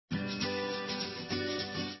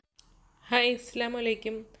Hi അസ്സലാമു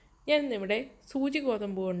അലൈക്കും. ഞാൻ ഇന്നിവിടെ സൂചി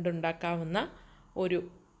ഗോതമ്പ് കൊണ്ടുണ്ടാക്കാവുന്ന ഒരു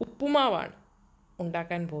ഉപ്പുമാവാണ്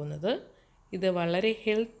ഉണ്ടാക്കാൻ പോകുന്നത്. ഇത് വളരെ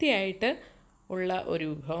ഹെൽത്തി ആയിട്ട് ഉള്ള ഒരു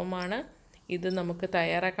വിഭവമാണ്. ഇത് നമുക്ക്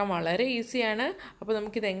തയ്യാറാക്കാൻ വളരെ ഈസിയാണ്. അപ്പോൾ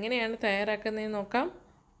നമുക്കിത് എങ്ങനെയാണ് തയ്യാറാക്കുന്നതെന്ന് നോക്കാം.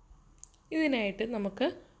 ഇതിനായിട്ട് നമുക്ക്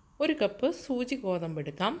 1 കപ്പ് സൂചി ഗോതമ്പ്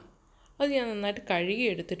എടുക്കാം. അത് ഞാൻ നന്നായിട്ട് കഴുകി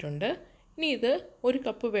എടുത്തിട്ടുണ്ട്. ഇനി ഇത് 1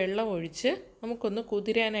 കപ്പ് വെള്ളം ഒഴിച്ച് നമുക്കൊന്ന്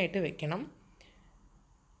കുതിരാനായിട്ട് വെക്കണം.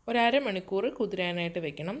 ഒരു അരമണിക്കൂർ കുതിരാനായിട്ട്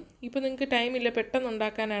വെക്കണം. ഇപ്പോൾ നിങ്ങൾക്ക് ടൈമില്ല, പെട്ടെന്ന്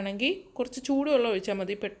ഉണ്ടാക്കാനാണെങ്കിൽ കുറച്ച് ചൂടുവെള്ളം ഒഴിച്ചാൽ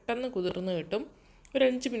മതി, പെട്ടെന്ന് കുതിർന്ന് കിട്ടും. ഒരു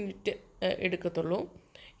 5 മിനിറ്റ് എടുക്കത്തുള്ളൂ.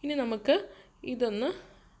 ഇനി നമുക്ക് ഇതൊന്ന്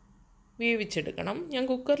വേവിച്ചെടുക്കണം. ഞാൻ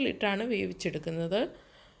കുക്കറിലിട്ടാണ് വേവിച്ചെടുക്കുന്നത്.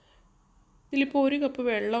 ഇതിലിപ്പോൾ 1 കപ്പ്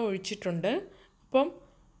വെള്ളം ഒഴിച്ചിട്ടുണ്ട്. അപ്പം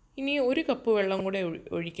ഇനി 1 കപ്പ് വെള്ളം കൂടെ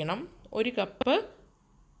ഒഴിക്കണം. 1 കപ്പ്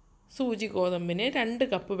സൂചി ഗോതമ്പിന് 2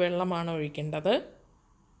 കപ്പ് വെള്ളമാണ് ഒഴിക്കേണ്ടത്.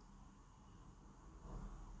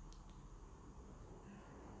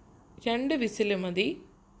 2 വിസിൽ മതി,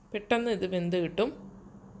 പെട്ടെന്ന് ഇത് വെന്ത് കിട്ടും.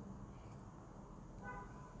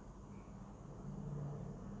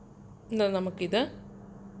 എന്താ നമുക്കിത്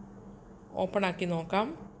ഓപ്പണാക്കി നോക്കാം.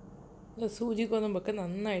 സൂചി ഗോതമ്പൊക്കെ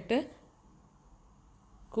നന്നായിട്ട്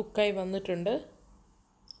കുക്കായി വന്നിട്ടുണ്ട്.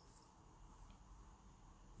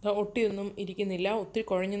 ഒട്ടിയൊന്നും ഇരിക്കുന്നില്ല, ഒത്തിരി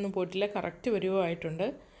കുഴഞ്ഞൊന്നും പോയിട്ടില്ല, കറക്റ്റ് പരുവമായിട്ടുണ്ട്.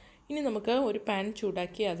 ഇനി നമുക്ക് ഒരു പാൻ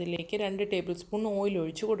ചൂടാക്കി അതിലേക്ക് 2 ടേബിൾ സ്പൂൺ ഓയിൽ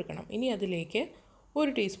ഒഴിച്ച് കൊടുക്കണം. ഇനി അതിലേക്ക്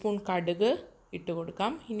 1 ടീസ്പൂൺ കടുക് ഇട്ട്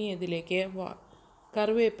കൊടുക്കാം. ഇനി ഇതിലേക്ക്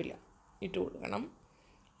കറിവേപ്പില ഇട്ട് കൊടുക്കണം.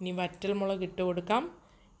 ഇനി വറ്റൽമുളക് ഇട്ട് കൊടുക്കാം.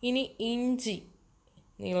 ഇനി ഇഞ്ചി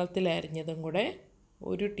നീളത്തിൽ അരിഞ്ഞതും കൂടെ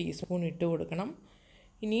 1 ടീസ്പൂൺ ഇട്ട് കൊടുക്കണം.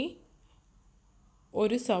 ഇനി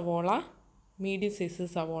 1 സവോള, മീഡിയം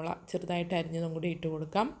സൈസ് സവോള ചെറുതായിട്ട് അരിഞ്ഞതും കൂടി ഇട്ട്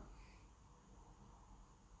കൊടുക്കാം.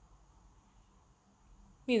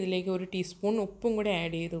 ഇനി ഇതിലേക്ക് 1 ടീസ്പൂൺ ഉപ്പും കൂടെ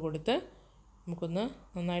ആഡ് ചെയ്ത് കൊടുത്ത് നമുക്കൊന്ന്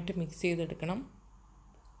നന്നായിട്ട് മിക്സ് ചെയ്തെടുക്കണം.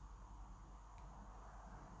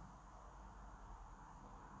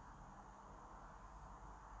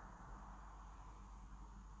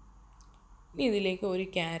 ഇനി ഇതിലേക്ക് 1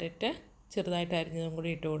 ക്യാരറ്റ് ചെറുതായിട്ട് അരിഞ്ഞതും കൂടി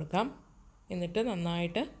ഇട്ട് കൊടുക്കാം. എന്നിട്ട്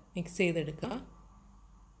നന്നായിട്ട് മിക്സ് ചെയ്തെടുക്കുക.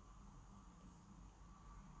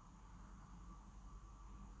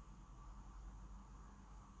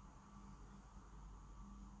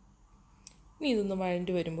 ഇനി ഇതൊന്ന്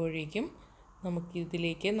വഴണ്ടി വരുമ്പോഴേക്കും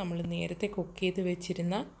നമുക്കിതിലേക്ക് നമ്മൾ നേരത്തെ കുക്ക് ചെയ്ത്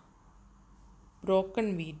വെച്ചിരുന്ന ബ്രോക്കൺ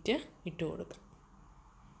വീറ്റ് ഇട്ട് കൊടുക്കാം.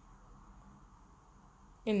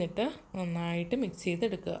 എന്നിട്ട് നന്നായിട്ട് മിക്സ്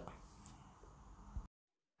ചെയ്തെടുക്കുക.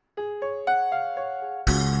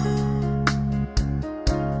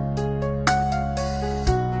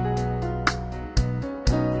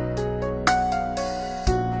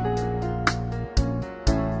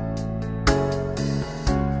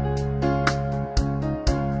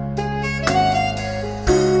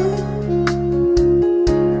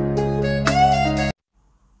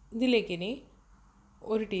 ഇതിലേക്ക് ഇനി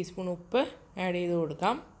 1 ടീസ്പൂൺ ഉപ്പ് ആഡ് ചെയ്ത്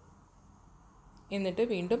കൊടുക്കാം. എന്നിട്ട്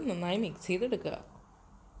വീണ്ടും നന്നായി മിക്സ് ചെയ്തെടുക്കുക.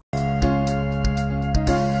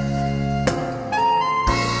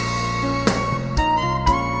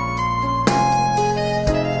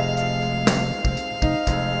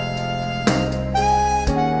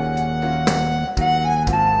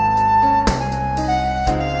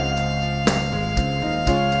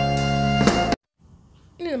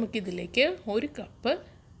 ഇനി നമുക്കിതിലേക്ക് 1 കപ്പ്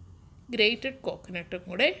ഗ്രേറ്റഡ് കോക്കനട്ടും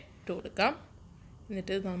കൂടെ ഇട്ട് കൊടുക്കാം.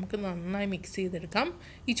 എന്നിട്ട് നമുക്ക് നന്നായി മിക്സ് ചെയ്തെടുക്കാം.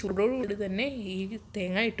 ഈ ചൂടോടുകൂടി തന്നെ ഈ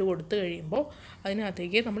തേങ്ങ ഇട്ട് കൊടുത്തു കഴിയുമ്പോൾ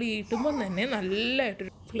അതിനകത്തേക്ക് നമ്മൾ ഇടുമ്പോൾ തന്നെ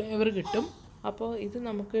നല്ലതായിട്ടൊരു ഫ്ലേവർ കിട്ടും. അപ്പോൾ ഇത്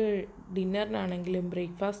നമുക്ക് ഡിന്നറിനാണെങ്കിലും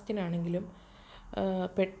ബ്രേക്ക്ഫാസ്റ്റിനാണെങ്കിലും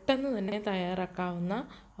പെട്ടെന്ന് തന്നെ തയ്യാറാക്കാവുന്ന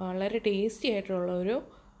വളരെ ടേസ്റ്റി ആയിട്ടുള്ള ഒരു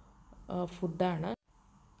ഫുഡാണ്.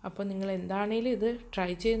 അപ്പോൾ നിങ്ങൾ എന്താണേലും ഇത്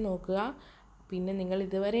ട്രൈ ചെയ്ത് നോക്കുക. പിന്നെ നിങ്ങൾ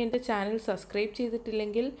ഇതുവരെ എൻ്റെ ചാനൽ സബ്സ്ക്രൈബ്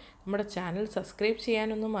ചെയ്തിട്ടില്ലെങ്കിൽ നമ്മുടെ ചാനൽ സബ്സ്ക്രൈബ്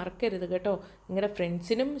ചെയ്യാനൊന്നും മറക്കരുത് കേട്ടോ. നിങ്ങളുടെ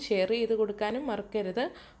ഫ്രണ്ട്സിനും ഷെയർ ചെയ്ത് കൊടുക്കാനും മറക്കരുത്.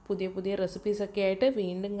 പുതിയ പുതിയ റെസിപ്പീസൊക്കെ ആയിട്ട്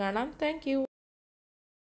വീണ്ടും കാണാം. താങ്ക്